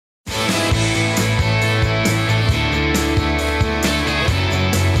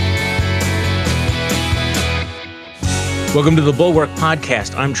Welcome to the Bulwark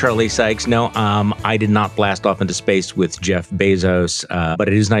Podcast. I'm Charlie Sykes. No, I did not blast off into space with Jeff Bezos, but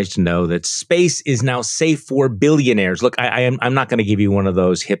it is nice to know that space is now safe for billionaires. Look, I'm not going to give you one of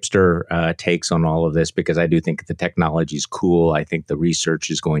those hipster takes on all of this because I do think the technology is cool. I think the research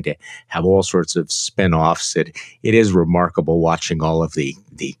is going to have all sorts of spin-offs. It is remarkable watching all of the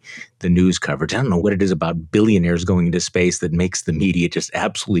news coverage. I don't know what it is about billionaires going into space that makes the media just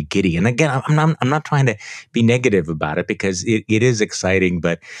absolutely giddy. And again, I'm not trying to be negative about it because it is exciting,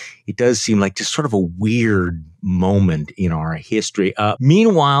 but it does seem like just sort of a weird moment in our history.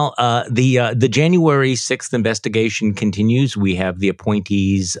 Meanwhile, the January 6th investigation continues. We have the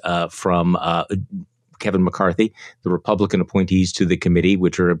appointees from Kevin McCarthy, the Republican appointees to the committee,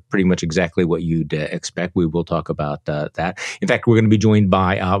 which are pretty much exactly what you'd expect. We will talk about that. In fact, we're going to be joined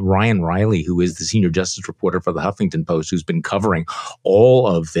by Ryan Reilly, who is the senior justice reporter for the Huffington Post, who's been covering all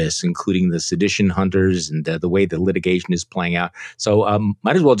of this, including the sedition hunters and the way the litigation is playing out. So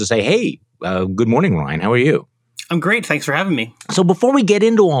might as well just say, hey, good morning, Ryan. How are you? I'm great. Thanks for having me. So before we get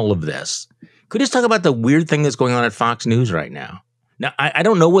into all of this, could you just talk about the weird thing that's going on at Fox News right now? Now, I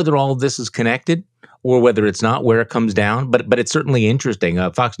don't know whether all of this is connected or whether it's not, where it comes down, but it's certainly interesting.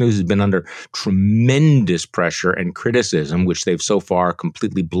 Fox News has been under tremendous pressure and criticism, which they've so far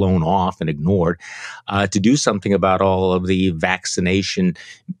completely blown off and ignored, to do something about all of the vaccination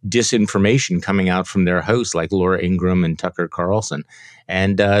disinformation coming out from their hosts like Laura Ingraham and Tucker Carlson.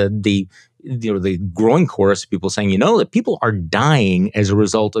 And the growing chorus of people saying, that people are dying as a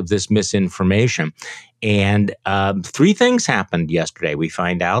result of this misinformation. And three things happened yesterday. We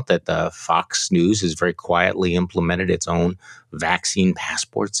find out that the Fox News has very quietly implemented its own vaccine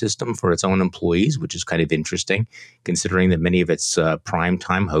passport system for its own employees, which is kind of interesting, considering that many of its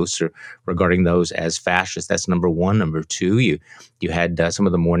primetime hosts are regarding those as fascist. That's number one. Number two, you had some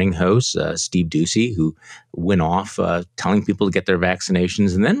of the morning hosts, Steve Doocy, who went off telling people to get their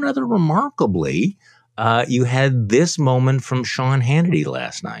vaccinations. And then rather remarkably, you had this moment from Sean Hannity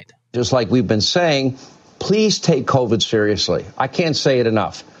last night. Just like we've been saying, please take COVID seriously. I can't say it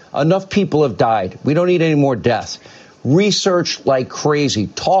enough. Enough people have died. We don't need any more deaths. Research like crazy.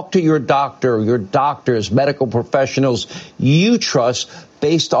 Talk to your doctor, your doctors, medical professionals you trust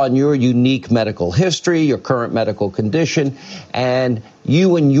based on your unique medical history, your current medical condition, and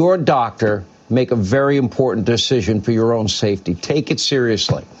you and your doctor make a very important decision for your own safety. Take it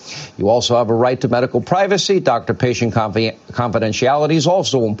seriously. You also have a right to medical privacy. Doctor-patient confidentiality is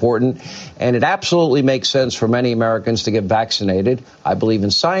also important, and it absolutely makes sense for many Americans to get vaccinated. I believe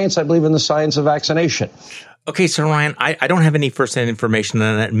in science. I believe in the science of vaccination. Okay, so Ryan, I don't have any first-hand information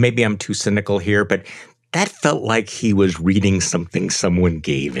on that. Maybe I'm too cynical here, but that felt like he was reading something someone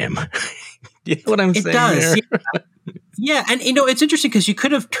gave him. You know what I'm saying? It does. Yeah. And, it's interesting because you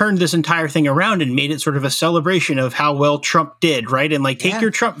could have turned this entire thing around and made it sort of a celebration of how well Trump did, right? And take your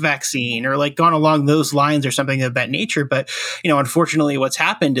Trump vaccine or gone along those lines or something of that nature. But, unfortunately, what's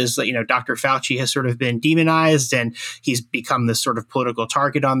happened is that, Dr. Fauci has sort of been demonized and he's become this sort of political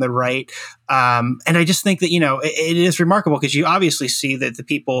target on the right. And I just think that, it is remarkable because you obviously see that the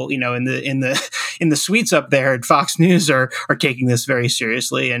people, in the suites up there at Fox News are taking this very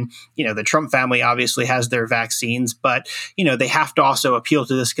seriously. And, the Trump family obviously has their vaccines, but they have to also appeal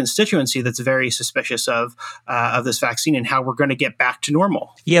to this constituency that's very suspicious of this vaccine and how we're going to get back to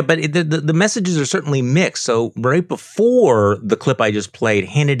normal. Yeah, but the messages are certainly mixed. So right before the clip I just played,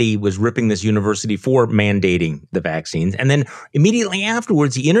 Hannity was ripping this university for mandating the vaccines. And then immediately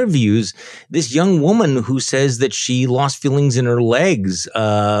afterwards, he interviews this young woman who says that she lost feelings in her legs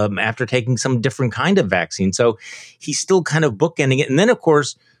after taking some different kind of vaccine. So he's still kind of bookending it. And then, of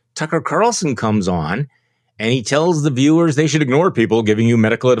course, Tucker Carlson comes on and he tells the viewers they should ignore people giving you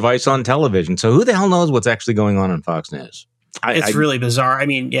medical advice on television. So who the hell knows what's actually going on Fox News? It's really bizarre. I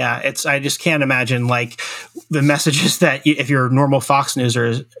mean, I just can't imagine the messages that if you're a normal Fox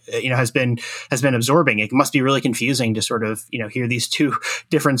Newser, has been absorbing. It must be really confusing to sort of, hear these two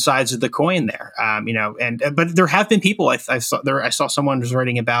different sides of the coin there. But there have been people I saw someone was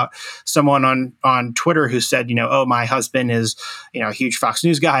writing about someone on Twitter who said, oh, my husband is, a huge Fox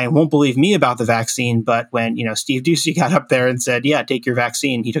News guy and won't believe me about the vaccine. But when, Steve Doocy got up there and said, yeah, take your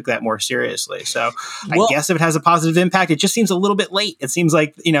vaccine, he took that more seriously. So I guess if it has a positive impact, it just seems a little bit late. It seems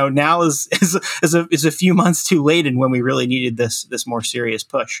like now is a few months too late, and when we really needed this more serious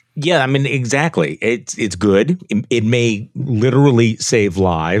push. Yeah, I mean, exactly. It's good. It may literally save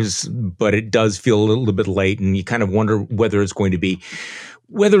lives, but it does feel a little bit late, and you kind of wonder whether it's going to be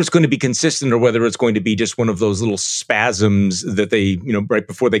whether it's going to be consistent or whether it's going to be just one of those little spasms that they, right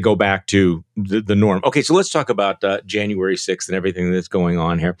before they go back to the norm. Okay, so let's talk about January 6th and everything that's going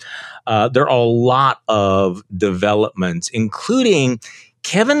on here. There are a lot of developments, including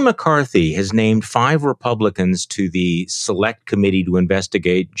Kevin McCarthy has named 5 Republicans to the Select Committee to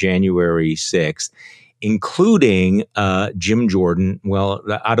investigate January 6th, including Jim Jordan. Well,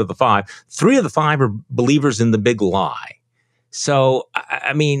 out of the 5, 3 of the 5 are believers in the big lie. So,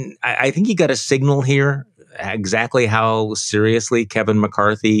 I mean, I think you got a signal here exactly how seriously Kevin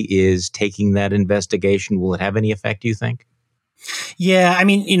McCarthy is taking that investigation. Will it have any effect, do you think? Yeah, I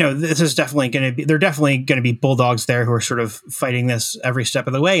mean, this is definitely going to be, they're definitely going to be bulldogs there who are sort of fighting this every step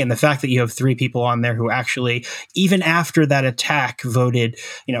of the way. And the fact that you have 3 people on there who actually, even after that attack, voted,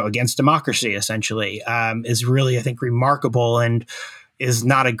 against democracy, essentially, is really, I think, remarkable and is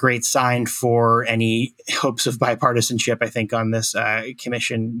not a great sign for any hopes of bipartisanship, I think, on this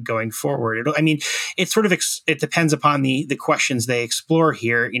commission going forward. It depends upon the questions they explore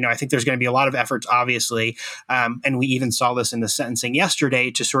here. I think there's going to be a lot of efforts, obviously, and we even saw this in the sentencing yesterday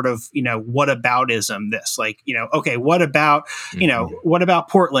to sort of, whataboutism this, okay, what about, what about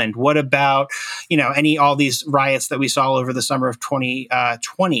Portland? What about, all these riots that we saw over the summer of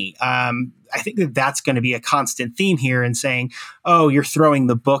 2020? I think that's going to be a constant theme here in saying, oh, you're throwing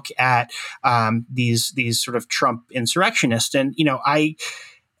the book at these sort of Trump insurrectionists. And,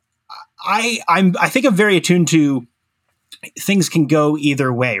 I think I'm very attuned to things can go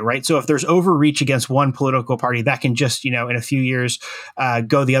either way, right? So if there's overreach against one political party, that can just, in a few years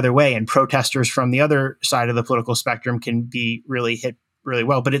go the other way. And protesters from the other side of the political spectrum can be really hit really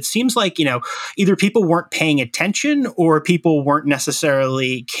well. But it seems like, either people weren't paying attention or people weren't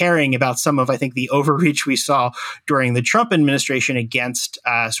necessarily caring about some of, I think, the overreach we saw during the Trump administration against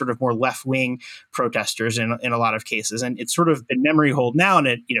sort of more left-wing protesters in a lot of cases. And it's sort of been memory hold now.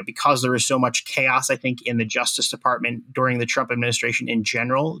 And because there is so much chaos, I think, in the Justice Department during the Trump administration in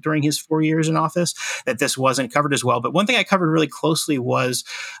general, during his 4 years in office, that this wasn't covered as well. But one thing I covered really closely was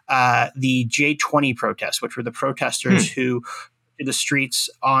the J20 protests, which were the protesters who the streets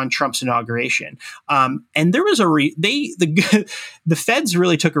on Trump's inauguration. And there was the feds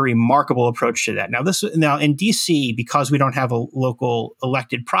really took a remarkable approach to that. Now in DC, because we don't have a local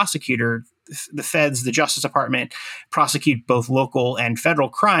elected prosecutor, the feds, the Justice Department, prosecute both local and federal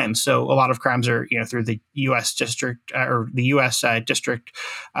crimes. So a lot of crimes are, through the U.S. district or the U.S. district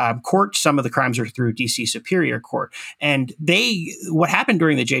court. Some of the crimes are through D.C. Superior Court. And what happened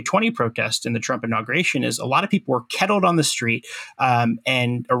during the J20 protest in the Trump inauguration is a lot of people were kettled on the street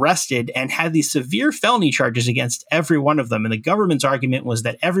and arrested and had these severe felony charges against every one of them. And the government's argument was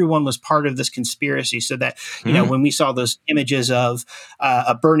that everyone was part of this conspiracy, so that when we saw those images of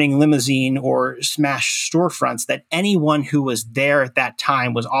a burning limousine or smashed storefronts, that anyone who was there at that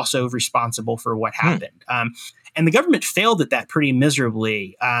time was also responsible for what happened. And the government failed at that pretty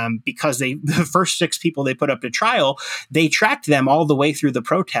miserably because the first 6 people they put up to trial, they tracked them all the way through the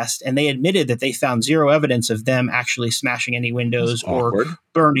protest, and they admitted that they found zero evidence of them actually smashing any windows or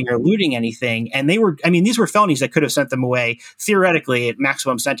burning or looting anything. And these were felonies that could have sent them away theoretically at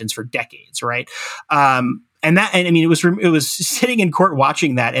maximum sentence for decades, right? It was sitting in court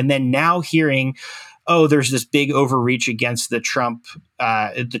watching that, and then now hearing, oh, there's this big overreach against the Trump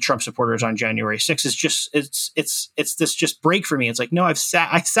supporters on January 6th. It's this just break for me. It's like, no, I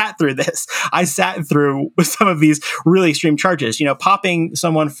sat through this. I sat through some of these really extreme charges. Popping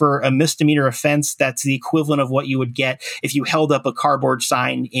someone for a misdemeanor offense, that's the equivalent of what you would get if you held up a cardboard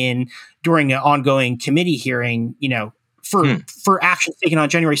sign during an ongoing committee hearing, for actions taken on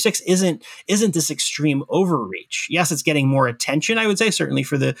January 6th isn't this extreme overreach. Yes, it's getting more attention, I would say, certainly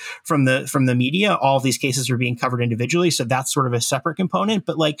from the media. All of these cases are being covered individually, so that's sort of a separate component.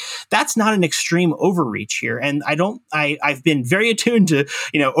 But that's not an extreme overreach here. And I've been very attuned to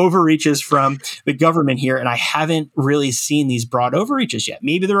overreaches from the government here, and I haven't really seen these broad overreaches yet.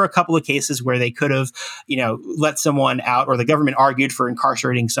 Maybe there are a couple of cases where they could have let someone out, or the government argued for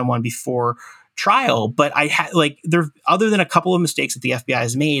incarcerating someone before trial, but other than a couple of mistakes that the FBI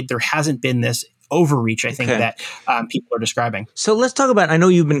has made, there hasn't been this overreach, I think, that people are describing. So let's talk about, I know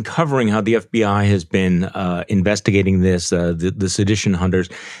you've been covering how the FBI has been investigating this, the sedition hunters.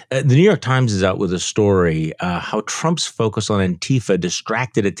 The New York Times is out with a story, how Trump's focus on Antifa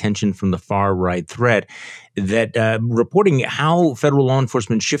distracted attention from the far-right threat, that reporting how federal law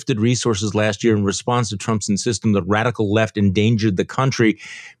enforcement shifted resources last year in response to Trump's insistence that radical left endangered the country.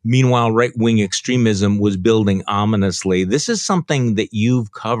 Meanwhile, right-wing extremism was building ominously. This is something that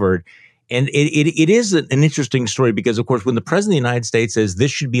you've covered. And it is an interesting story because, of course, when the president of the United States says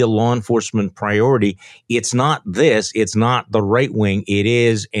this should be a law enforcement priority, it's not this, it's not the right wing, it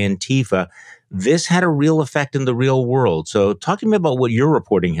is Antifa. This had a real effect in the real world. So talk to me about what your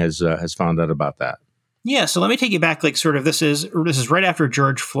reporting has found out about that. Yeah, so let me take you back. Like, sort of, this is right after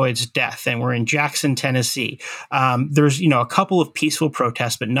George Floyd's death, and we're in Jackson, Tennessee. There's a couple of peaceful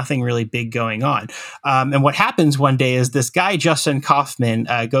protests, but nothing really big going on. And what happens one day is this guy Justin Kaufman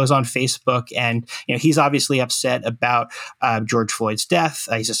goes on Facebook, and he's obviously upset about George Floyd's death.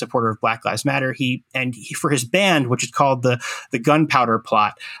 He's a supporter of Black Lives Matter. He for his band, which is called the Gunpowder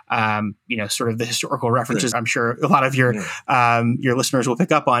Plot. Sort of the historical references. I'm sure a lot of your listeners will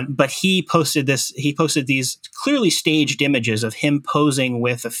pick up on. But he posted these clearly staged images of him posing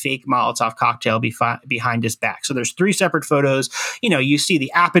with a fake Molotov cocktail behind his back. So there's 3 separate photos. You see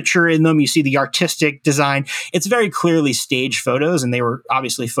the aperture in them. You see the artistic design. It's very clearly staged photos, and they were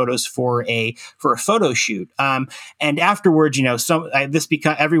obviously photos for a photo shoot. And afterwards,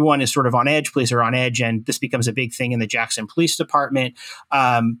 everyone is sort of on edge. Police are on edge, and this becomes a big thing in the Jackson Police Department.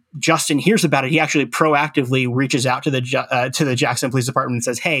 Justin hears about it. He actually proactively reaches out to the Jackson Police Department and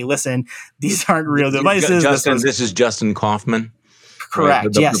says, "Hey, listen, these aren't real devices." This is Justin Kaufman. Correct.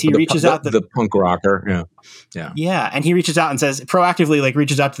 Right? Yes, he reaches out the punk rocker. Yeah, and he reaches out and says proactively,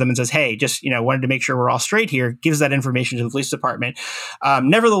 reaches out to them and says, "Hey, just wanted to make sure we're all straight here." Gives that information to the police department.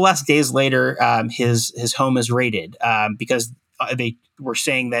 Nevertheless, days later, his home is raided because they were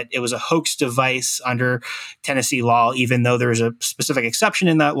saying that it was a hoax device under Tennessee law, even though there's a specific exception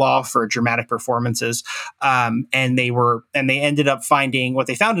in that law for dramatic performances. And they ended up finding, what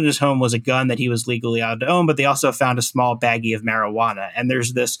they found in his home was a gun that he was legally allowed to own, but they also found a small baggie of marijuana. And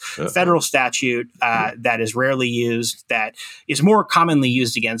there's this federal statute that is rarely used, that is more commonly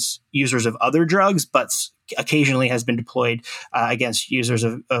used against users of other drugs, but occasionally has been deployed against users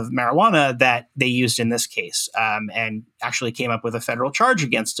of marijuana, that they used in this case, and actually came up with a federal charge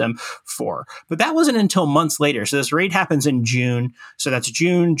against him for. But that wasn't until months later. So this raid happens in June. So that's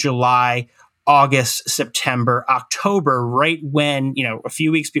June, July, August, September, October, right when, a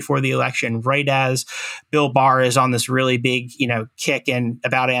few weeks before the election, right as Bill Barr is on this really big, kick and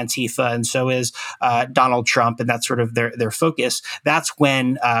about Antifa, and so is Donald Trump, and that's sort of their focus. That's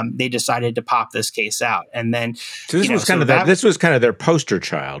when they decided to pop this case out. And then so this was kind of their poster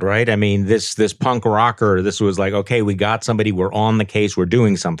child, right? I mean, this punk rocker, this was like, okay, we got somebody, we're on the case, we're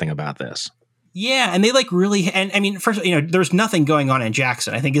doing something about this. Yeah, and they really, and I mean, first, there's nothing going on in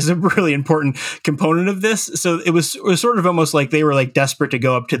Jackson, I think, is a really important component of this. So it was sort of almost like they were desperate to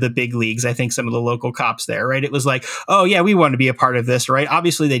go up to the big leagues. I think some of the local cops there, right? It was like, oh yeah, we want to be a part of this, right?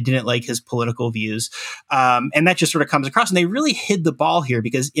 Obviously they didn't like his political views. And that just sort of comes across, and they really hid the ball here,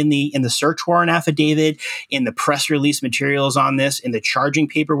 because in the search warrant affidavit, in the press release materials on this, in the charging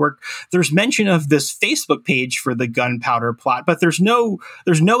paperwork, there's mention of this Facebook page for the Gunpowder Plot, but there's no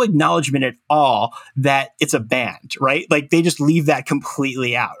acknowledgement at all that it's a band, right? They just leave that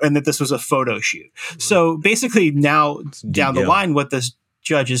completely out, and that this was a photo shoot. So basically now down the line, what this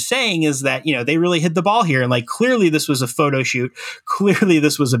judge is saying is that, they really hit the ball here. And clearly this was a photo shoot. Clearly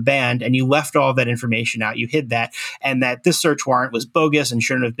this was a band, and you left all that information out. You hid that, and that this search warrant was bogus and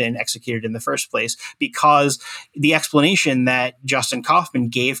shouldn't have been executed in the first place, because the explanation that Justin Kaufman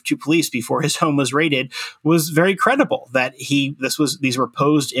gave to police before his home was raided was very credible, that these were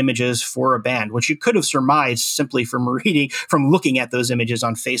posed images for a band, which you could have surmised simply from looking at those images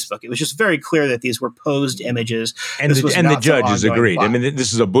on Facebook. It was just very clear that these were posed images. And the judges agreed. Plot. I mean,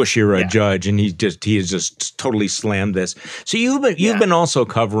 this is a Bush era judge, and he has just totally slammed this. So you've been also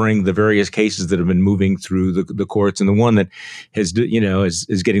covering the various cases that have been moving through the courts, and the one that has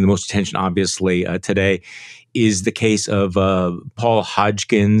is getting the most attention, obviously, today is the case of Paul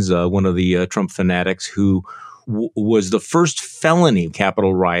Hodgkins, one of the Trump fanatics, who was the first felony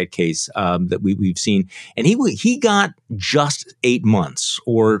Capitol riot case that we've seen, and he got just 8 months.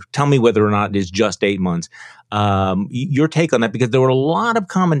 Or tell me whether or not it is just 8 months. Your take on that, because there were a lot of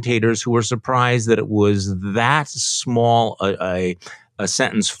commentators who were surprised that it was that small a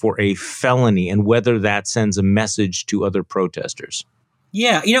sentence for a felony, and whether that sends a message to other protesters.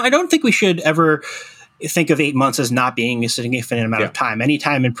 Yeah, I don't think we should ever think of 8 months as not being a significant amount of time. Any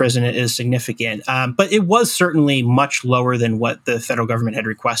time in prison is significant. But it was certainly much lower than what the federal government had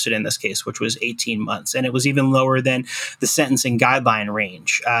requested in this case, which was 18 months. And it was even lower than the sentencing guideline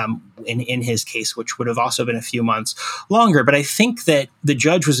range in his case, which would have also been a few months longer. But I think that the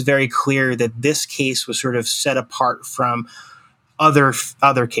judge was very clear that this case was sort of set apart from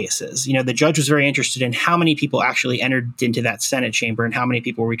other cases. The judge was very interested in how many people actually entered into that Senate chamber and how many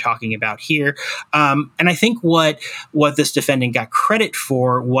people were we talking about here. And I think what this defendant got credit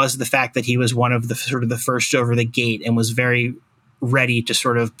for was the fact that he was one of the sort of the first over the gate and was very ready to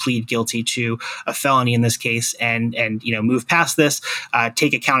sort of plead guilty to a felony in this case and move past this,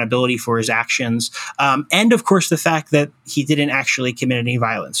 take accountability for his actions. And of course, the fact that he didn't actually commit any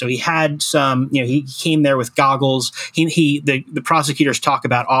violence. So he had some, he came there with goggles. The prosecutors talk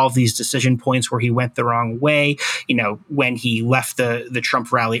about all of these decision points where he went the wrong way, when he left the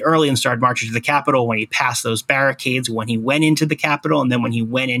Trump rally early and started marching to the Capitol, when he passed those barricades, when he went into the Capitol, and then when he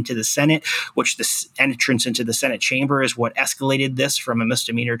went into the Senate, which the entrance into the Senate chamber is what escalated this from a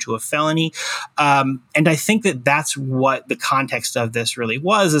misdemeanor to a felony. And I think that that's what the context of this really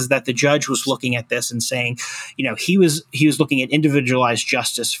was, is that the judge was looking at this and saying, he was looking at individualized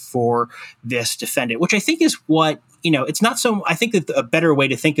justice for this defendant, which I think is what, it's not so, I think that a better way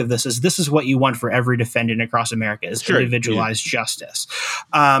to think of this is what you want for every defendant across America is individualized justice.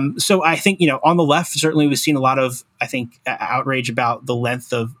 So I think, on the left, certainly we've seen a lot of, I think, outrage about the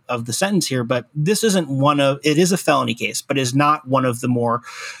length of the sentence here, but this isn't it is a felony case, but is not one of the more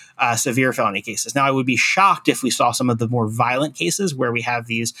severe felony cases. Now, I would be shocked if we saw some of the more violent cases where we have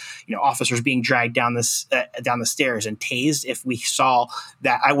these, officers being dragged down the stairs and tased. If we saw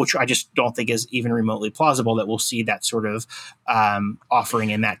that, which I just don't think is even remotely plausible that we'll see that sort of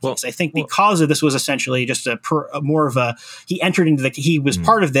offering in that case. I think because of this was essentially just he entered into he was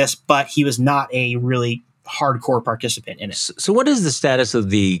part of this, but he was not a really hardcore participant in it. So what is the status of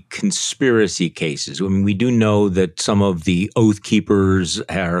the conspiracy cases? I mean, we do know that some of the Oath Keepers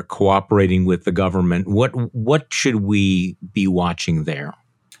are cooperating with the government. What should we be watching there?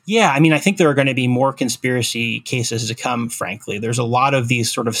 Yeah, I mean, I think there are going to be more conspiracy cases to come, frankly. There's a lot of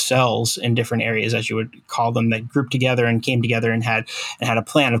these sort of cells in different areas, as you would call them, that grouped together and came together and had a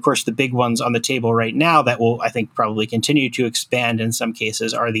plan. Of course, the big ones on the table right now that will, I think, probably continue to expand in some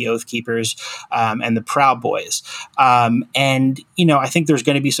cases are the Oath Keepers and the Proud Boys. And, I think there's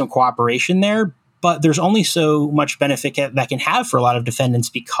going to be some cooperation there. But there's only so much benefit that can have for a lot of defendants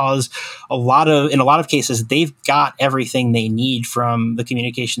because in a lot of cases, they've got everything they need from the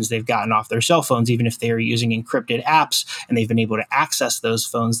communications they've gotten off their cell phones, even if they are using encrypted apps and they've been able to access those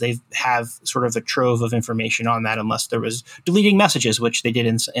phones. They have sort of a trove of information on that, unless there was deleting messages, which they did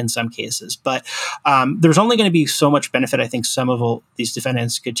in some cases. But there's only going to be so much benefit I think some of these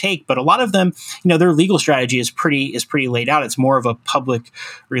defendants could take. But a lot of them, their legal strategy is pretty laid out. It's more of a public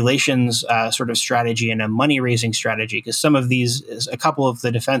relations sort of strategy and a money raising strategy, because a couple of the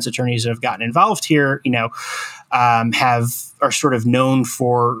defense attorneys that have gotten involved here, are sort of known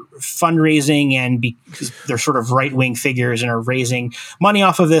for fundraising and because they're sort of right wing figures and are raising money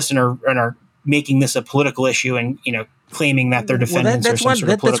off of this and are making this a political issue and claiming that their defendants are some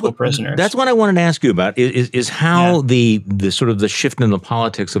sort of political prisoners. That's what I wanted to ask you about is how the sort of the shift in the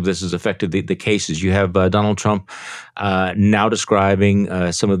politics of this has affected the cases. You have Donald Trump now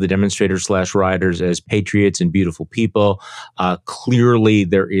describing some of the demonstrators / rioters as patriots and beautiful people. Clearly,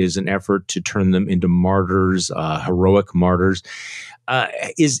 there is an effort to turn them into martyrs, heroic martyrs.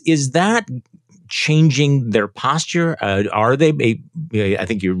 Is that changing their posture? Are they? I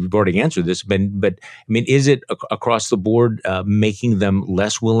think you've already answered this, but I mean, is it across the board making them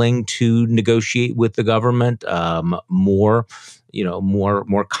less willing to negotiate with the government, more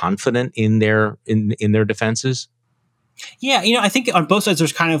confident in their defenses? Yeah, I think on both sides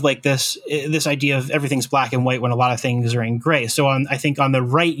there's kind of like this idea of everything's black and white when a lot of things are in gray. So I think on the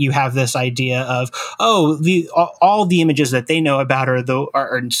right you have this idea of all the images that they know about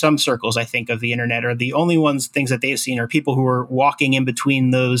are in some circles, I think, of the internet are the only things that they've seen are people who are walking in between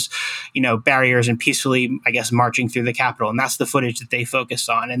those barriers and peacefully, I guess, marching through the Capitol, and that's the footage that they focus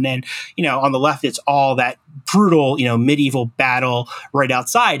on. And then on the left it's all that brutal medieval battle right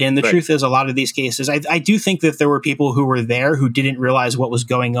outside. And the truth is, a lot of these cases, I do think that there were people who were there who didn't realize what was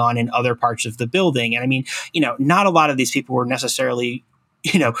going on in other parts of the building. And I mean, not a lot of these people were necessarily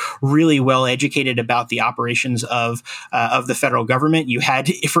really well educated about the operations of the federal government. You had,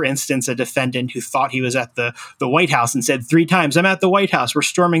 for instance, a defendant who thought he was at the White House and said 3 times, "I'm at the White House. We're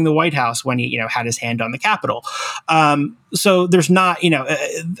storming the White House," when he had his hand on the Capitol. So there's not,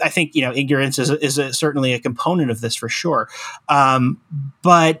 I think, ignorance is certainly a component of this for sure.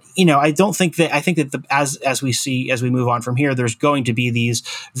 But, I don't think that, I think that as we move on from here, there's going to be these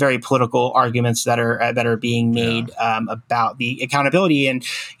very political arguments that are being made about the accountability. And,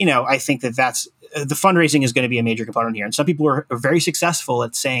 I think that that's the fundraising is going to be a major component here. And some people are very successful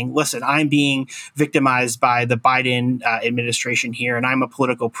at saying, listen, I'm being victimized by the Biden administration here, and I'm a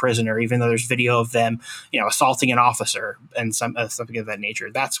political prisoner, even though there's video of them, assaulting an officer and something of that nature.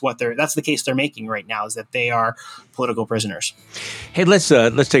 That's the case they're making right now, is that they are political prisoners. Hey, let's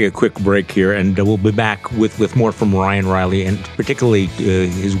take a quick break here, and we'll be back with more from Ryan Reilly, and particularly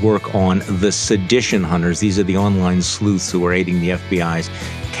his work on the sedition hunters. These are the online sleuths who are aiding the FBI's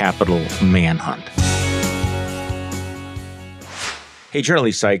Capitol manhunt. Hey,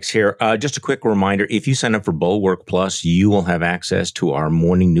 Charlie Sykes here. Just a quick reminder, if you sign up for Bulwark Plus, you will have access to our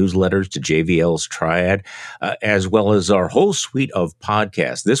morning newsletters, to JVL's Triad, as well as our whole suite of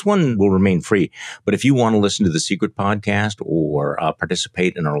podcasts. This one will remain free, but if you want to listen to the Secret Podcast or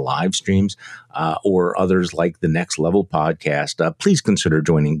participate in our live streams or others like the Next Level Podcast, please consider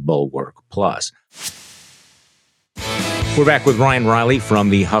joining Bulwark Plus. We're back with Ryan Reilly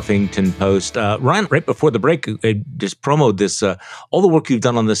from the Huffington Post. Ryan, right before the break, I just promoted this, all the work you've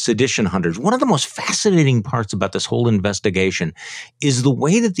done on the sedition hunters. One of the most fascinating parts about this whole investigation is the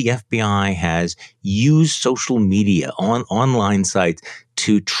way that the FBI has used social media online sites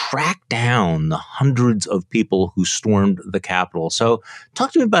to track down the hundreds of people who stormed the Capitol. So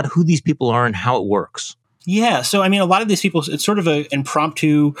talk to me about who these people are and how it works. Yeah. So, I mean, a lot of these people, it's sort of an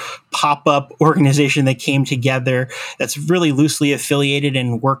impromptu pop-up organization that came together that's really loosely affiliated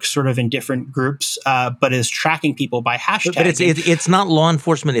and works sort of in different groups, but is tracking people by hashtag. But it's not law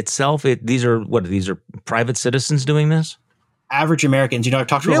enforcement itself. These are private citizens doing this? Average Americans. I've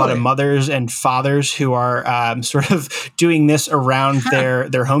talked to a lot of mothers and fathers who are sort of doing this around their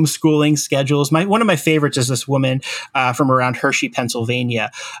homeschooling schedules. One of my favorites is this woman from around Hershey,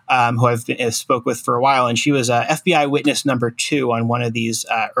 Pennsylvania, who I've spoke with for a while, and she was FBI witness number 2 on one of these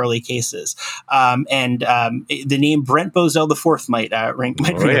early cases. The name Brent Bozell IV might ring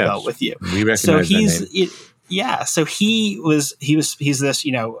a bell with you. We recognize that name. So he's this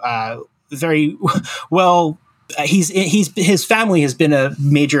very well. His family has been a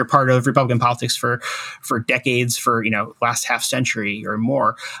major part of Republican politics for decades, for last half century or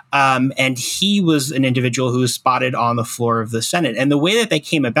more, and he was an individual who was spotted on the floor of the Senate. And the way that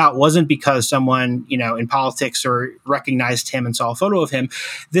came about wasn't because someone in politics or recognized him and saw a photo of him.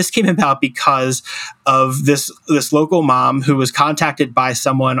 This came about because of this local mom who was contacted by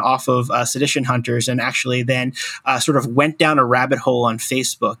someone off of sedition hunters, and actually then sort of went down a rabbit hole on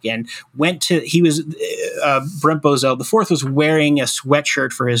Facebook and Brent Bozell IV was wearing a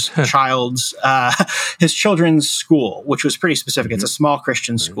sweatshirt for his children's school, which was pretty specific. Mm-hmm. It's a small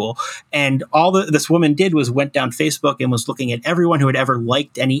Christian school. And all this woman did was went down Facebook and was looking at everyone who had ever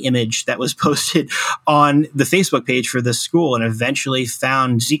liked any image that was posted on the Facebook page for this school, and eventually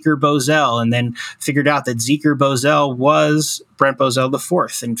found Zeker Bozell, and then figured out that Zeker Bozell was Brent Bozell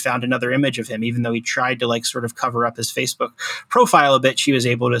IV, and found another image of him. Even though he tried to sort of cover up his Facebook profile a bit, she was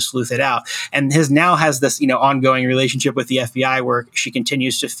able to sleuth it out. And now has this, ongoing relationship with the FBI where she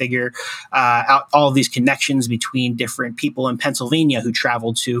continues to figure out all of these connections between different people in Pennsylvania who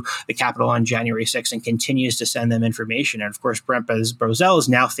traveled to the Capitol on January 6th, and continues to send them information. And of course, Brent Bozell is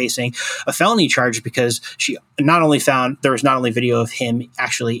now facing a felony charge because she not only found there was not only video of him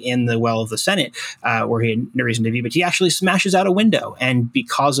actually in the well of the Senate where he had no reason to be, but he actually smashes out a window. And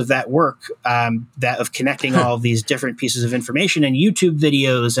because of that work, that of connecting all of these different pieces of information and YouTube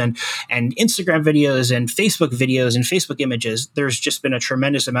videos and Instagram videos and Facebook videos and Facebook images, there's just been a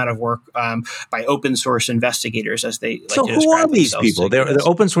tremendous amount of work by open source investigators, as they like so to who describe are these themselves. people? They're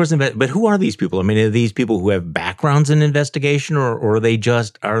open source, but who are these people? I mean, are these people who have backgrounds in investigation, or are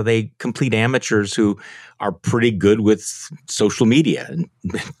they complete amateurs who are pretty good with social media and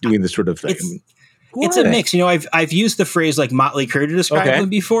doing this sort of thing? It's a mix. I've used the phrase motley crew to describe them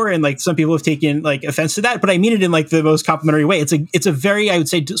before, and some people have taken offense to that, but I mean it in the most complimentary way. It's a very, I would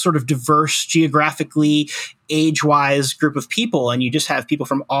say, sort of diverse geographically, age-wise group of people, and you just have people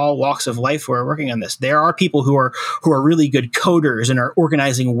from all walks of life who are working on this. There are people who are really good coders and are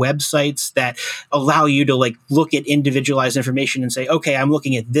organizing websites that allow you to look at individualized information and say, okay, I'm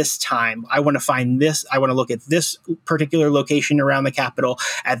looking at this time. I want to find this. I want to look at this particular location around the Capitol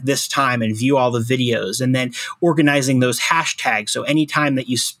at this time and view all the videos, and then organizing those hashtags. So anytime that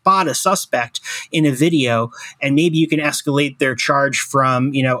you spot a suspect in a video, and maybe you can escalate their charge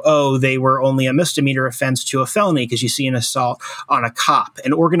from, they were only a misdemeanor offense to to a felony because you see an assault on a cop,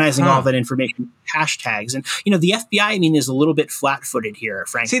 and organizing all that information, hashtags. And, the FBI, I mean, is a little bit flat-footed here,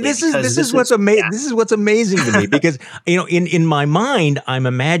 frankly. See, this is what's amazing. This is what's amazing to me because, in my mind, I'm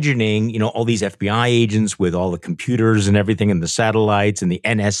imagining, all these FBI agents with all the computers and everything and the satellites and the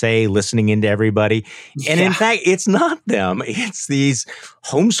NSA listening into everybody. And in fact, it's not them. It's these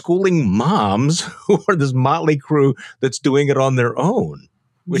homeschooling moms who are this motley crew that's doing it on their own.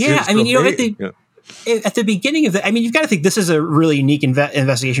 At the beginning of you've got to think this is a really unique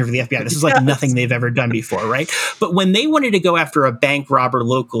investigation for the FBI. This is like nothing they've ever done before, right? But when they wanted to go after a bank robber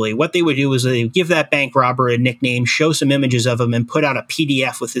locally, what they would do was they would give that bank robber a nickname, show some images of him, and put out a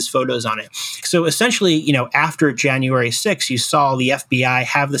PDF with his photos on it. So essentially, after January 6th, you saw the FBI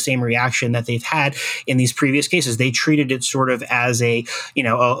have the same reaction that they've had in these previous cases. They treated it sort of as a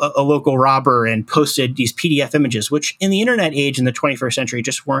local robber and posted these PDF images, which in the internet age in the 21st century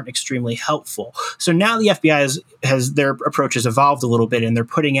just weren't extremely helpful. So now the FBI has their approach has evolved a little bit, and they're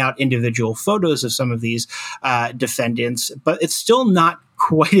putting out individual photos of some of these defendants, but it's still not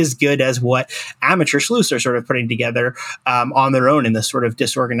quite as good as what amateur sleuths are sort of putting together on their own in this sort of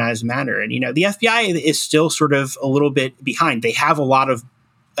disorganized manner. And, the FBI is still sort of a little bit behind. They have a lot of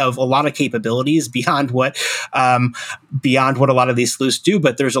capabilities beyond what a lot of these sleuths do.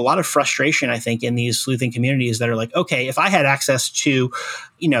 But there's a lot of frustration, I think, in these sleuthing communities that are like, okay, if I had access to,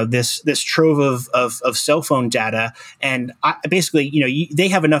 this trove of cell phone data, and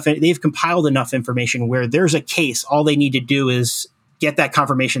they've compiled enough information where there's a case, all they need to do is get that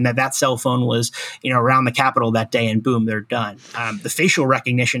confirmation that cell phone was, around the Capitol that day, and boom, they're done. The facial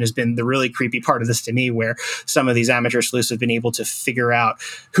recognition has been the really creepy part of this to me, where some of these amateur sleuths have been able to figure out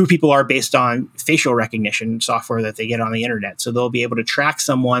who people are based on facial recognition software that they get on the internet. So they'll be able to track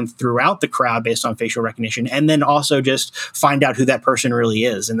someone throughout the crowd based on facial recognition, and then also just find out who that person really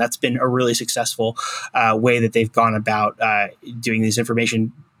is. And that's been a really successful way that they've gone about doing these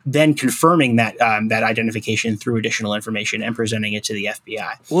information, then confirming that identification through additional information and presenting it to the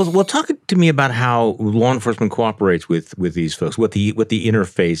FBI. Well, talk to me about how law enforcement cooperates with these folks, what the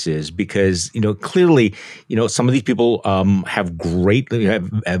interface is, because clearly some of these people have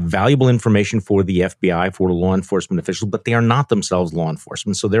valuable information for the FBI, for law enforcement officials, but they are not themselves law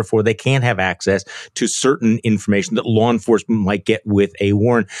enforcement, so therefore they can't have access to certain information that law enforcement might get with a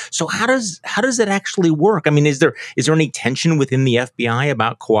warrant. So how does it actually work? I mean, is there any tension within the FBI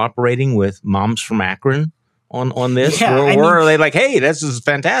about cooperating with moms from Akron on this? Or are they like, hey, this is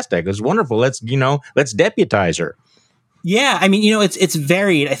fantastic, it's wonderful, let's deputize her? Yeah, it's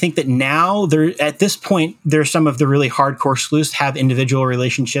varied. I think that now at this point, there's some of the really hardcore sleuths have individual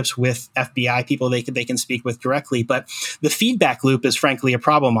relationships with FBI people they can speak with directly. But the feedback loop is frankly a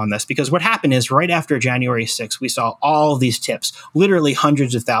problem on this, because what happened is right after January 6th, we saw all these tips, literally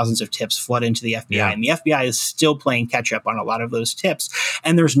hundreds of thousands of tips flood into the FBI. And the FBI is still playing catch up on a lot of those tips.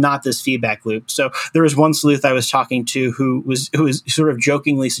 And there's not this feedback loop. So there was one sleuth I was talking to who was sort of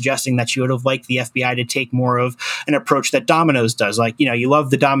jokingly suggesting that she would have liked the FBI to take more of an approach that Domino's does. Like, you love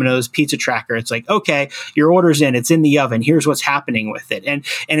the Domino's pizza tracker. It's like, okay, your order's in, it's in the oven. Here's what's happening with it. And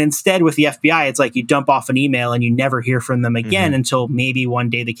instead with the FBI, it's like you dump off an email and you never hear from them again until maybe one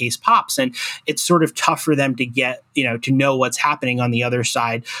day the case pops. And it's sort of tough for them to get, to know what's happening on the other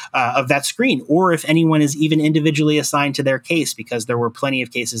side of that screen, or if anyone is even individually assigned to their case, because there were plenty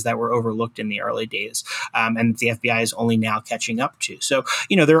of cases that were overlooked in the early days. And the FBI is only now catching up to. So,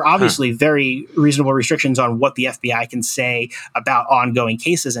 there are obviously very reasonable restrictions on what the FBI can say about ongoing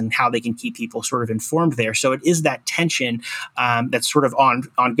cases and how they can keep people sort of informed there. So it is that tension that's sort of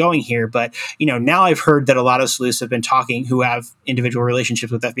ongoing here. But, now I've heard that a lot of sleuths have been talking, who have individual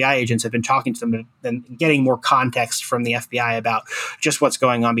relationships with FBI agents, have been talking to them and getting more context from the FBI about just what's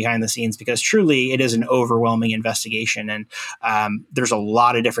going on behind the scenes, because truly it is an overwhelming investigation. And there's a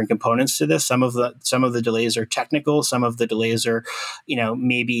lot of different components to this. Some of the delays are technical. Some of the delays are,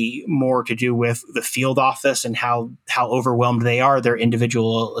 maybe more to do with the field office and how overwhelmed they are, their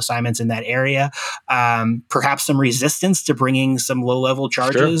individual assignments in that area. Perhaps some resistance to bringing some low-level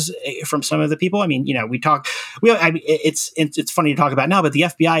charges from some of the people. It's funny to talk about now, but the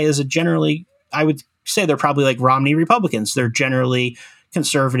FBI is generally, I would say they're probably like Romney Republicans. They're generally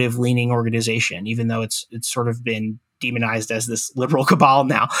conservative-leaning organization, even though it's sort of been demonized as this liberal cabal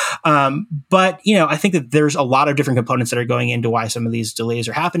now. But, I think that there's a lot of different components that are going into why some of these delays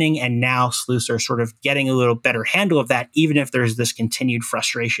are happening. And now sleuths are sort of getting a little better handle of that, even if there's this continued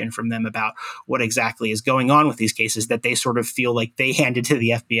frustration from them about what exactly is going on with these cases that they sort of feel like they handed to the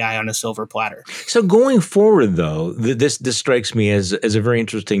FBI on a silver platter. So going forward, though, this strikes me as a very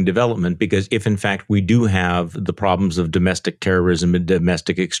interesting development, because if in fact we do have the problems of domestic terrorism and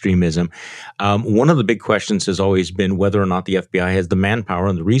domestic extremism, one of the big questions has always been whether or not the FBI has the manpower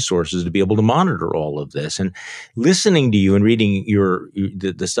and the resources to be able to monitor all of this. And listening to you and reading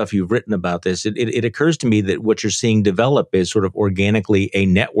the stuff you've written about this, it occurs to me that what you're seeing develop is sort of organically a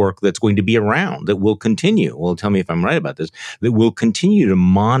network that's going to be around, that will continue. Well, tell me if I'm right about this, that will continue to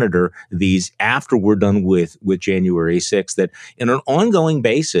monitor these after we're done with January 6th, that in an ongoing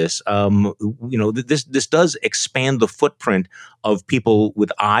basis, this does expand the footprint of people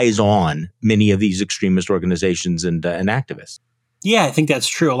with eyes on many of these extremist organizations and activists. Yeah, I think that's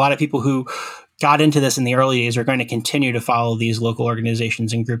true. A lot of people who got into this in the early days are going to continue to follow these local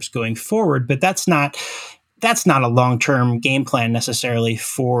organizations and groups going forward, but that's not a long-term game plan necessarily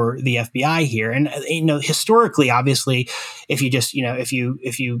for the FBI here. And historically, obviously, if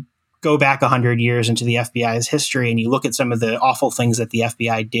you go back 100 years into the FBI's history and you look at some of the awful things that the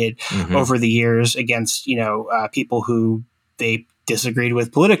FBI did over the years against people who they disagreed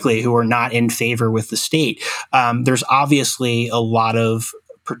with politically, who are not in favor with the state, there's obviously a lot of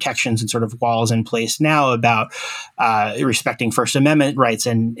protections and sort of walls in place now about respecting First Amendment rights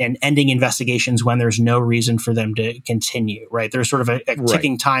and ending investigations when there's no reason for them to continue, right? There's sort of a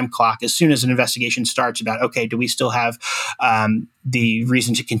ticking time clock as soon as an investigation starts about, okay, do we still have the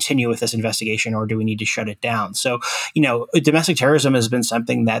reason to continue with this investigation, or do we need to shut it down? So, domestic terrorism has been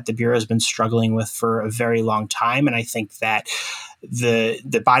something that the Bureau has been struggling with for a very long time. And I think that the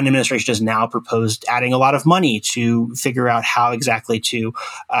Biden administration has now proposed adding a lot of money to figure out how exactly to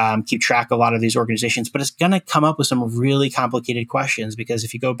keep track of a lot of these organizations. But it's going to come up with some really complicated questions, because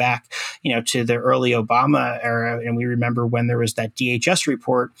if you go back, to the early Obama era, and we remember when there was that DHS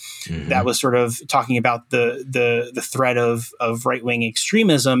report that was sort of talking about the threat of right-wing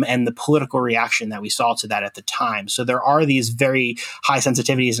extremism and the political reaction that we saw to that at the time. So there are these very high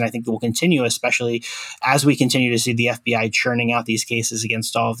sensitivities, and I think that will continue, especially as we continue to see the FBI churning out these cases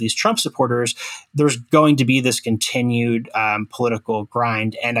against all of these Trump supporters. There's going to be this continued political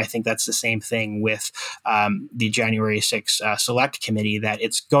grind. And I think that's the same thing with the January 6th Select Committee, that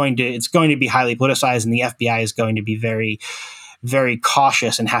it's going to be highly politicized, and the FBI is going to be very, very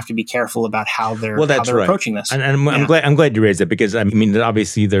cautious and have to be careful about how they're approaching this. And I'm glad you raised that, because I mean,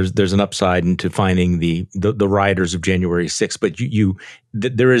 obviously there's an upside into finding the rioters of January 6th, but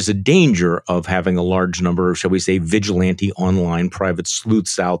there is a danger of having a large number of, shall we say, vigilante online private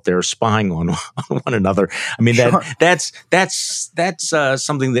sleuths out there spying on one another. I mean, that's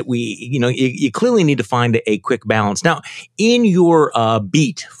something that you clearly need to find a quick balance. Now, in your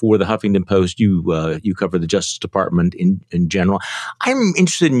beat for the Huffington Post, you cover the Justice Department in general. I'm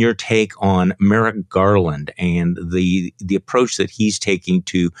interested in your take on Merrick Garland and the approach that he's taking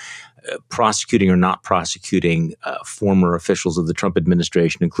to prosecuting or not prosecuting former officials of the Trump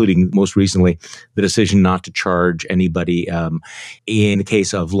administration, including most recently the decision not to charge anybody in the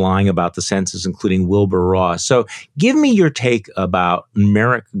case of lying about the census, including Wilbur Ross. So give me your take about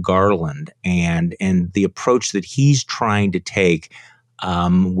Merrick Garland and the approach that he's trying to take,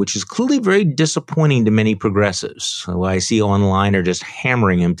 which is clearly very disappointing to many progressives, who I see online are just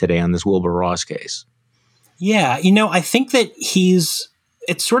hammering him today on this Wilbur Ross case. Yeah, I think that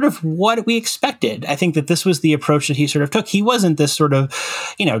it's sort of what we expected. I think that this was the approach that he sort of took. He wasn't this sort of,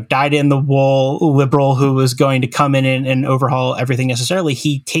 dyed-in-the-wool liberal who was going to come in and overhaul everything necessarily.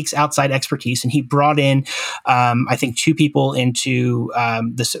 He takes outside expertise, and he brought in, I think, two people into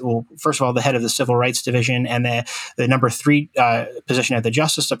first of all, the head of the Civil Rights Division and the number 3 position at the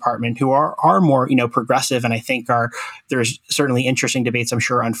Justice Department, who are more, progressive, and I think there's certainly interesting debates, I'm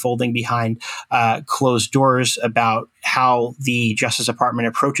sure, unfolding behind closed doors about how the Justice Department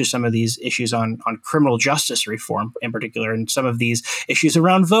approaches some of these issues on criminal justice reform in particular, and some of these issues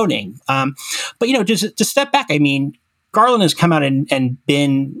around voting. But, just to step back, I mean, Garland has come out and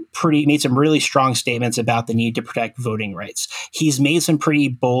made some really strong statements about the need to protect voting rights. He's made some pretty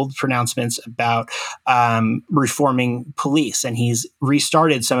bold pronouncements about reforming police, and he's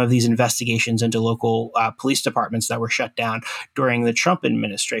restarted some of these investigations into local police departments that were shut down during the Trump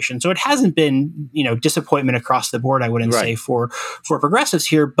administration. So it hasn't been, disappointment across the board, I wouldn't say, for progressives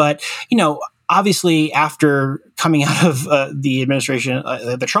here, but, obviously, after coming out of the administration,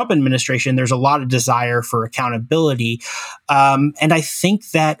 the Trump administration, there's a lot of desire for accountability. And I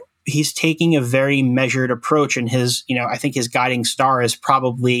think that he's taking a very measured approach, and his, I think his guiding star is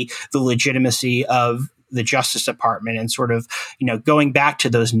probably the legitimacy of the Justice Department and sort of, going back to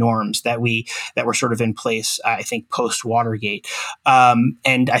those norms that were sort of in place, I think, post Watergate.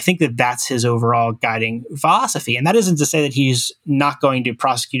 And I think that that's his overall guiding philosophy. And that isn't to say that he's not going to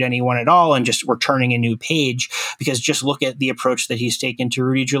prosecute anyone at all and just we're turning a new page, because just look at the approach that he's taken to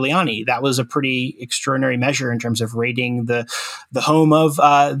Rudy Giuliani. That was a pretty extraordinary measure in terms of raiding the home of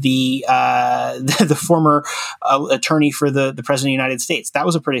the former attorney for the President of the United States. That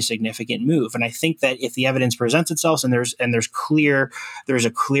was a pretty significant move. And I think that if the evidence presents itself and there's a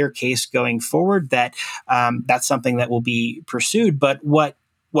clear case going forward, that that's something that will be pursued. But what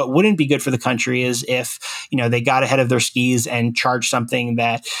wouldn't be good for the country is if they got ahead of their skis and charged something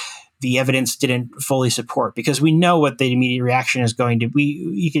that the evidence didn't fully support, because we know what the immediate reaction is going to be.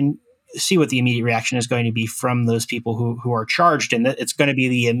 You can see what the immediate reaction is going to be from those people who are charged, and it's going to be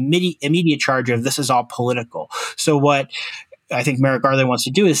the immediate charge of this is all political. So what I think Merrick Garland wants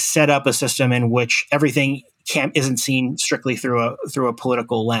to do is set up a system in which everything isn't seen strictly through a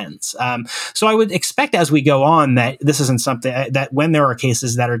political lens. So I would expect as we go on that this isn't something that when there are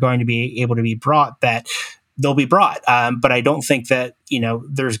cases that are going to be able to be brought, that they'll be brought. But I don't think that,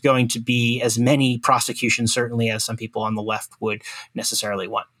 there's going to be as many prosecutions, certainly, as some people on the left would necessarily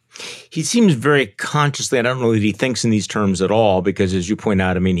want. He seems very consciously, I don't know that he thinks in these terms at all, because as you point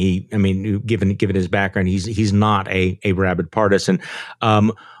out, given his background, he's not a rabid partisan.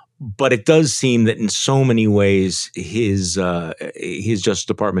 But it does seem that in so many ways, his Justice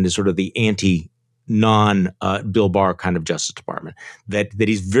Department is sort of the Bill Barr kind of Justice Department, that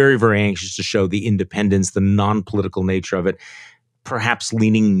he's very, very anxious to show the independence, the non-political nature of it, perhaps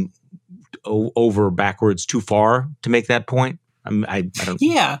leaning over backwards too far to make that point. I don't.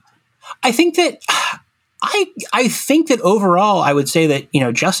 Yeah, I think that I think that overall, I would say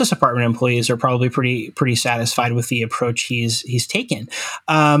that Justice Department employees are probably pretty satisfied with the approach he's taken,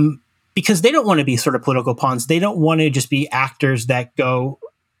 because they don't want to be sort of political pawns. They don't want to just be actors that go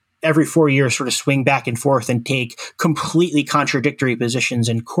every 4 years sort of swing back and forth and take completely contradictory positions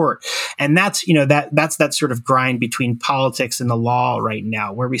in court. And that's, that's that sort of grind between politics and the law right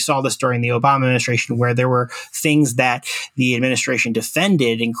now, where we saw this during the Obama administration, where there were things that the administration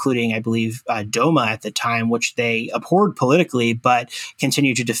defended, including, I believe, DOMA at the time, which they abhorred politically, but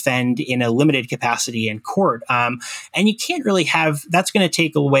continued to defend in a limited capacity in court. And you can't really that's going to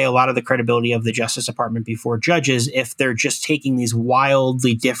take away a lot of the credibility of the Justice Department before judges if they're just taking these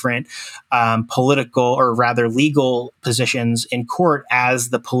wildly different political, or rather legal, positions in court as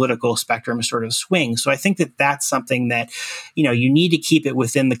the political spectrum sort of swings. So I think that that's something that, you need to keep it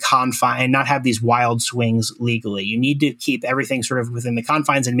within the confine and not have these wild swings legally. You need to keep everything sort of within the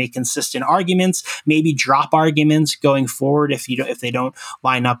confines and make consistent arguments, maybe drop arguments going forward if they don't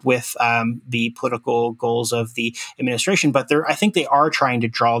line up with the political goals of the administration. But I think they are trying to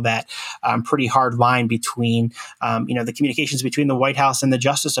draw that pretty hard line between, the communications between the White House and the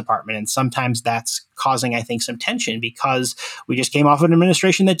Justice Department. And sometimes that's causing, I think, some tension, because we just came off an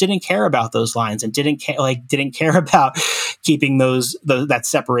administration that didn't care about those lines and didn't care about keeping that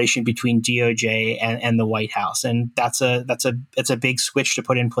separation between DOJ and the White House. And it's a big switch to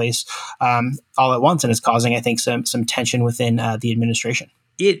put in place all at once, and it's causing, I think, some tension within the administration.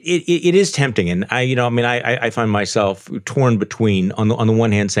 It is tempting, and I find myself torn between on the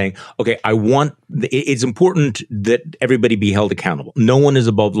one hand saying, okay, it's important that everybody be held accountable. No one is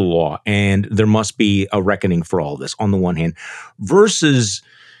above the law, and there must be a reckoning for all this on the one hand, versus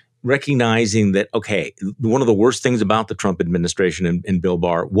recognizing that, okay, one of the worst things about the Trump administration and Bill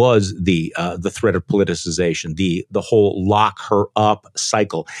Barr was the threat of politicization, the whole lock her up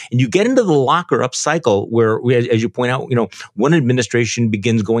cycle. And you get into the lock her up cycle where, as you point out, one administration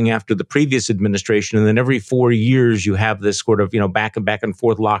begins going after the previous administration, and then every 4 years you have this sort of, back and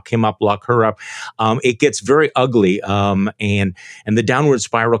forth, lock him up, lock her up. It gets very ugly, and the downward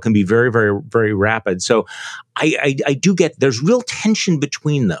spiral can be very, very, very rapid. So I do get there's real tension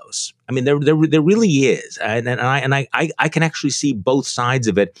between those. I mean, there really is, and I can actually see both sides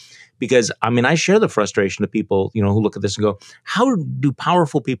of it, because I share the frustration of people who look at this and go, how do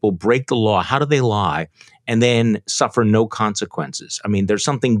powerful people break the law? How do they lie and then suffer no consequences? I mean, there's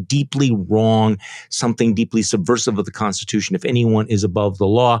something deeply wrong, something deeply subversive of the Constitution if anyone is above the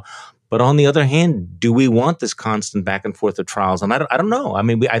law. But on the other hand, do we want this constant back and forth of trials? And I don't know. I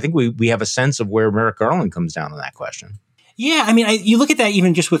mean, I think we have a sense of where Merrick Garland comes down on that question. Yeah, I mean, you look at that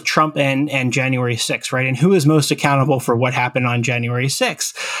even just with Trump and January 6th, right? And who is most accountable for what happened on January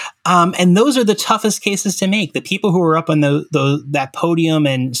 6th? And those are the toughest cases to make. The people who are up on that podium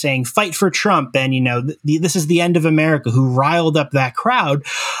and saying, fight for Trump, and, this is the end of America, who riled up that crowd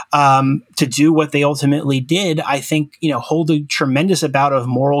to do what they ultimately did, I think, hold a tremendous amount of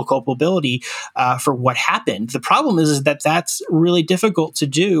moral culpability for what happened. The problem is that that's really difficult to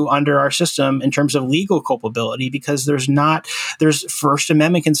do under our system in terms of legal culpability, because there's First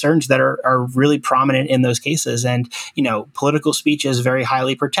Amendment concerns that are really prominent in those cases. And, political speech is very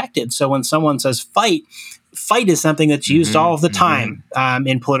highly protected. So when someone says fight is something that's used all of the time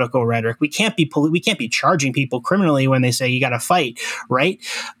in political rhetoric. We can't be charging people criminally when they say you got to fight, right?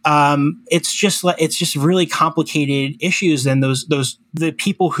 It's just really complicated issues, and the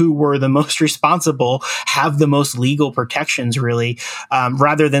people who were the most responsible have the most legal protections, really,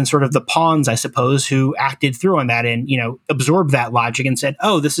 rather than sort of the pawns, I suppose, who acted through on that and absorbed that logic and said,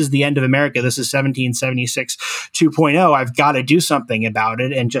 "Oh, this is the end of America. This is 1776 2.0. I've got to do something about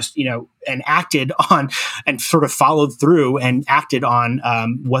it," and just and acted on and sort of followed through and acted on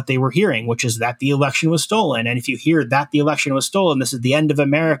what they were hearing, which is that the election was stolen. And if you hear that the election was stolen, this is the end of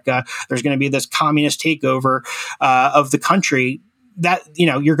America, there's going to be this communist takeover of the country, that,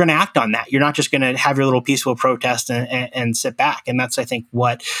 you're going to act on that. You're not just going to have your little peaceful protest and sit back. And that's, I think,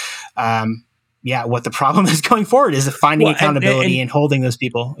 what the problem is going forward, is finding accountability and holding those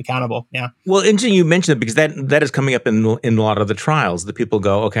people accountable. Yeah. Well, interesting you mentioned it, because that is coming up in a lot of the trials. The people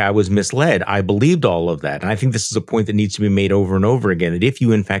go, okay, I was misled. I believed all of that. And I think this is a point that needs to be made over and over again, that if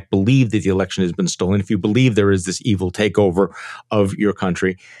you in fact believe that the election has been stolen, if you believe there is this evil takeover of your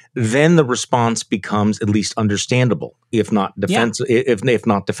country, then the response becomes at least understandable, if not if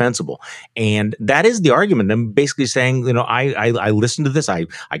not defensible. And that is the argument. I'm basically saying, I listened to this. I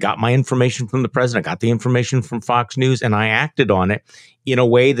got my information from the president. I got the information from Fox News, and I acted on it in a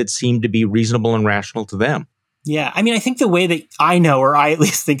way that seemed to be reasonable and rational to them. Yeah. I mean, I think the way that I know, or I at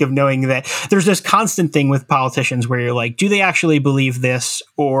least think of knowing, that there's this constant thing with politicians where you're like, do they actually believe this,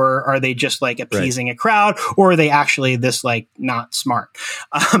 or are they just like appeasing a crowd, or are they actually this like not smart,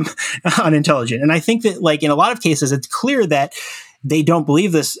 unintelligent? And I think that like in a lot of cases, it's clear that they don't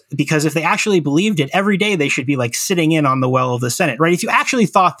believe this, because if they actually believed it, every day they should be like sitting in on the well of the Senate, right? If you actually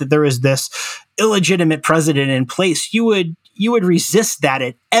thought that there is this illegitimate president in place, you would resist that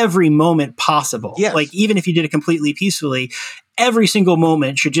at every moment possible. Yes. Like, even if you did it completely peacefully, every single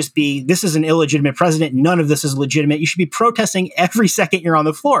moment should just be, this is an illegitimate president. None of this is legitimate. You should be protesting every second you're on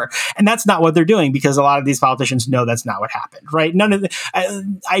the floor. And that's not what they're doing, because a lot of these politicians know that's not what happened, right?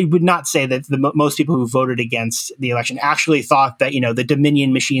 I would not say that most people who voted against the election actually thought that, the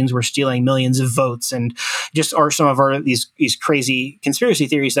Dominion machines were stealing millions of votes, and or some of these crazy conspiracy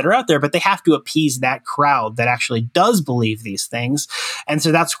theories that are out there, but they have to appease that crowd that actually does believe these things. And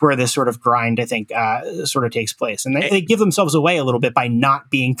so that's where this sort of grind, I think, sort of takes place. And they give themselves away a little bit by not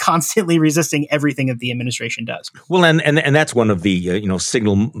being constantly resisting everything that the administration does. Well, and that's one of the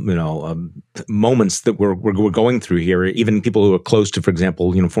signal moments that we're going through here. Even people who are close to, for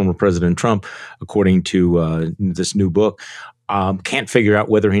example, former President Trump, according to this new book, can't figure out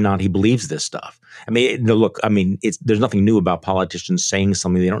whether or not he believes this stuff. I mean, look, there's nothing new about politicians saying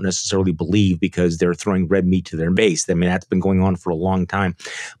something they don't necessarily believe because they're throwing red meat to their base. I mean, that's been going on for a long time,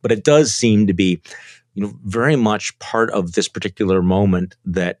 but it does seem to be very much part of this particular moment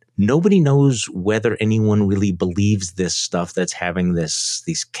that nobody knows whether anyone really believes this stuff that's having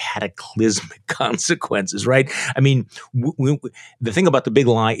these cataclysmic consequences, right? I mean, the thing about the big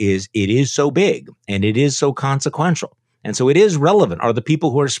lie is it is so big and it is so consequential. And so it is relevant. Are the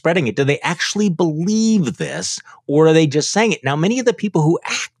people who are spreading it, do they actually believe this, or are they just saying it? Now, many of the people who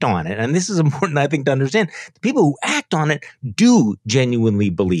act on it, and this is important, I think, to understand, the people who act on it do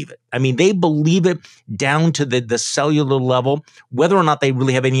genuinely believe it. I mean, they believe it down to the cellular level, whether or not they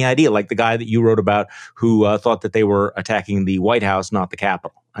really have any idea, like the guy that you wrote about who thought that they were attacking the White House, not the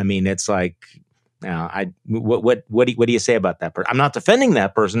Capitol. I mean, it's like, what do you say about that person? I'm not defending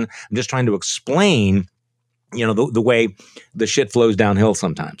that person. I'm just trying to explain the way the shit flows downhill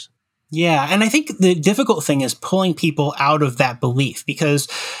sometimes. Yeah. And I think the difficult thing is pulling people out of that belief, because,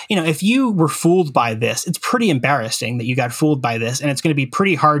 if you were fooled by this, it's pretty embarrassing that you got fooled by this. And it's going to be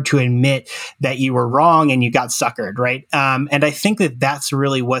pretty hard to admit that you were wrong and you got suckered. Right. And I think that that's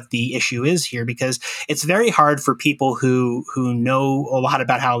really what the issue is here, because it's very hard for people who know a lot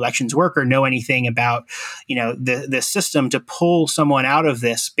about how elections work or know anything about, the system to pull someone out of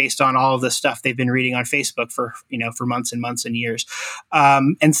this based on all of the stuff they've been reading on Facebook for months and months and years,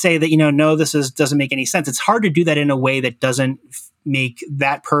 and say that, no, this doesn't make any sense. It's hard to do that in a way that doesn't make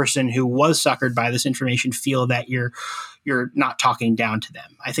that person who was suckered by this information feel that you're you're not talking down to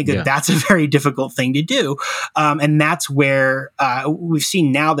them. I think that that's a very difficult thing to do. And that's where we've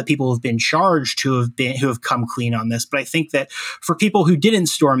seen now that people have been charged who have come clean on this. But I think that for people who didn't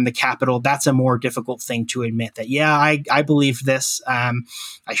storm the Capitol, that's a more difficult thing to admit that, I believed this. I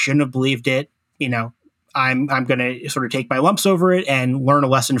shouldn't have believed it. I'm going to sort of take my lumps over it and learn a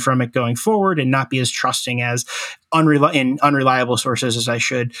lesson from it going forward, and not be as trusting as in unreliable sources as I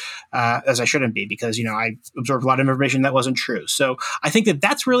shouldn't be, because I absorbed a lot of information that wasn't true. So I think that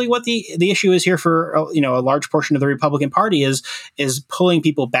that's really what the issue is here for a large portion of the Republican Party is pulling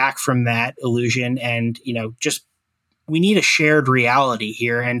people back from that illusion, and just. We need a shared reality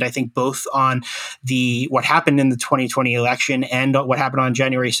here. And I think both on what happened in the 2020 election and what happened on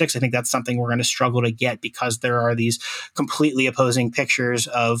January 6th, I think that's something we're going to struggle to get, because there are these completely opposing pictures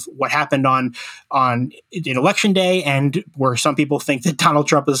of what happened on election day, and where some people think that Donald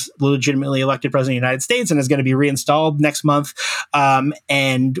Trump is legitimately elected president of the United States and is going to be reinstalled next month.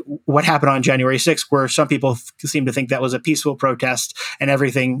 And what happened on January 6th, where some people seem to think that was a peaceful protest and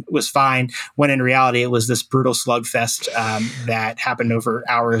everything was fine, when in reality it was this brutal slugfest that happened over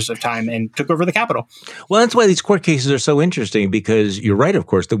hours of time and took over the Capitol. Well, that's why these court cases are so interesting, because you're right, of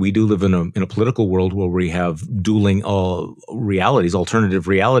course, that we do live in a political world where we have dueling realities, alternative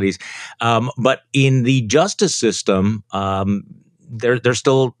realities. But in the justice system,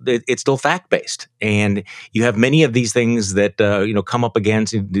 it's still fact-based. And you have many of these things that, come up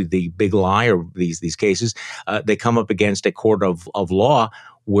against the big lie, or these cases, they come up against a court of law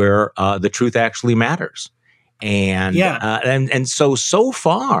where the truth actually matters. And so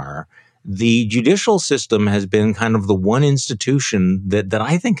far, the judicial system has been kind of the one institution that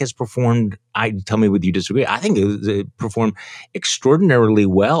I think has performed. Tell me whether you disagree. I think it performed extraordinarily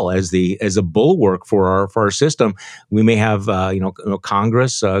well as a bulwark for our system. We may have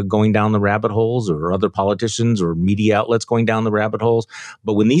Congress going down the rabbit holes, or other politicians or media outlets going down the rabbit holes.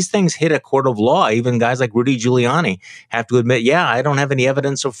 But when these things hit a court of law, even guys like Rudy Giuliani have to admit, I don't have any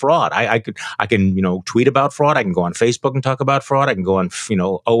evidence of fraud. I can tweet about fraud. I can go on Facebook and talk about fraud. I can go on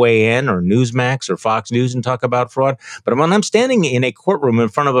OAN or Newsmax or Fox News and talk about fraud. But when I'm standing in a courtroom in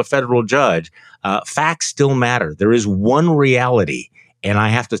front of a federal judge, facts still matter. There is one reality, and I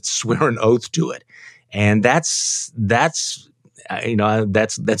have to swear an oath to it. And that's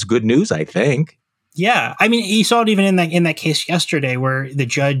good news, I think. Yeah, I mean, you saw it even in that case yesterday, where the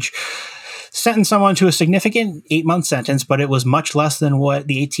judge sentenced someone to a significant 8-month sentence, but it was much less than what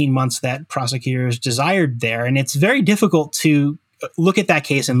the 18 months that prosecutors desired there. And it's very difficult to look at that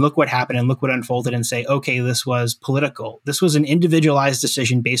case and look what happened and look what unfolded and say, okay, this was political. This was an individualized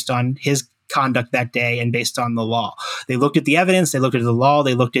decision based on his conduct that day and based on the law. They looked at the evidence, they looked at the law,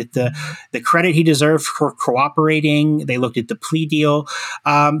 they looked at the credit he deserved for cooperating, they looked at the plea deal,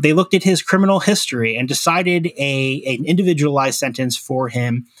 they looked at his criminal history and decided an individualized sentence for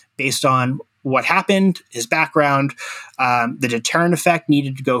him based on what happened, his background, the deterrent effect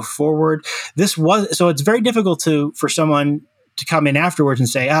needed to go forward. So it's very difficult for someone to come in afterwards and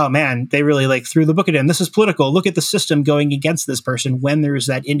say, oh man, they really threw the book at him. This is political. Look at the system going against this person, when there's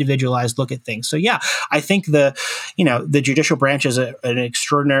that individualized look at things. So I think the judicial branch is an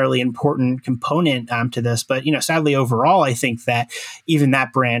extraordinarily important component to this. But, sadly overall, I think that even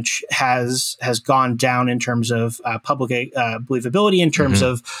that branch has gone down in terms of public believability, in terms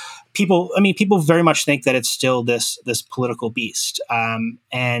of people very much think that it's still this political beast.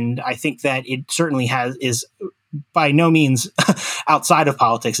 And I think that it certainly is by no means outside of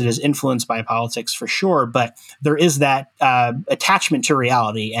politics. It is influenced by politics for sure, but there is that attachment to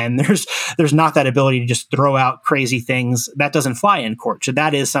reality, and there's not that ability to just throw out crazy things. That doesn't fly in court. So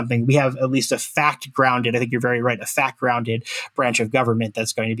that is something we have, at least a fact-grounded, I think you're very right, a fact-grounded branch of government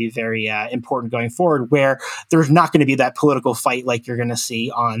that's going to be very important going forward, where there's not going to be that political fight like you're going to see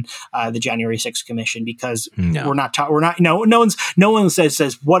on the January 6th Commission, because no one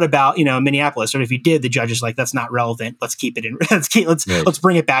says what about Minneapolis, or if you did, the judge is like, that's not relevant. Let's keep it in. Let's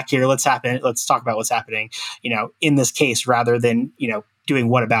bring it back here. Let's talk about what's happening, in this case, rather than doing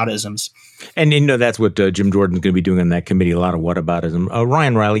whataboutisms. And that's what Jim Jordan's going to be doing in that committee, a lot of whataboutism.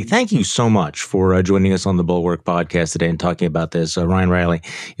 Ryan Reilly, thank you so much for joining us on the Bulwark podcast today and talking about this. Ryan Reilly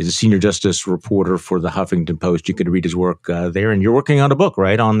is a senior justice reporter for the Huffington Post. You can read his work there, and you're working on a book,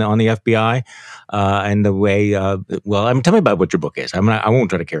 right, on the FBI and the way. Tell me about what your book is. I won't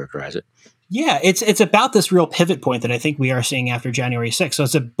try to characterize it. Yeah, it's about this real pivot point that I think we are seeing after January 6th. So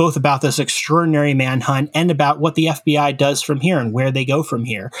it's both about this extraordinary manhunt and about what the FBI does from here and where they go from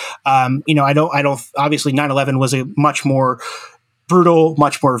here. I don't obviously 9/11 was a much more brutal,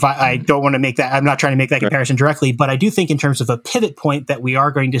 much more. I don't want to make that. I'm not trying to make that comparison directly, but I do think in terms of a pivot point that we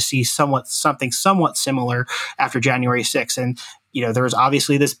are going to see something somewhat similar after January 6th. And there was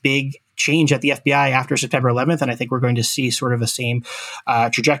obviously this big change at the FBI after September 11th, and I think we're going to see sort of a same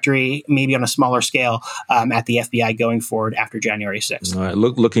trajectory, maybe on a smaller scale, at the FBI going forward after January 6th. All right,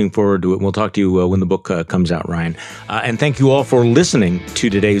 looking forward to it. We'll talk to you when the book comes out, Ryan. And thank you all for listening to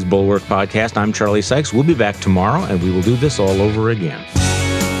today's Bulwark podcast. I'm Charlie Sykes. We'll be back tomorrow, and we will do this all over again.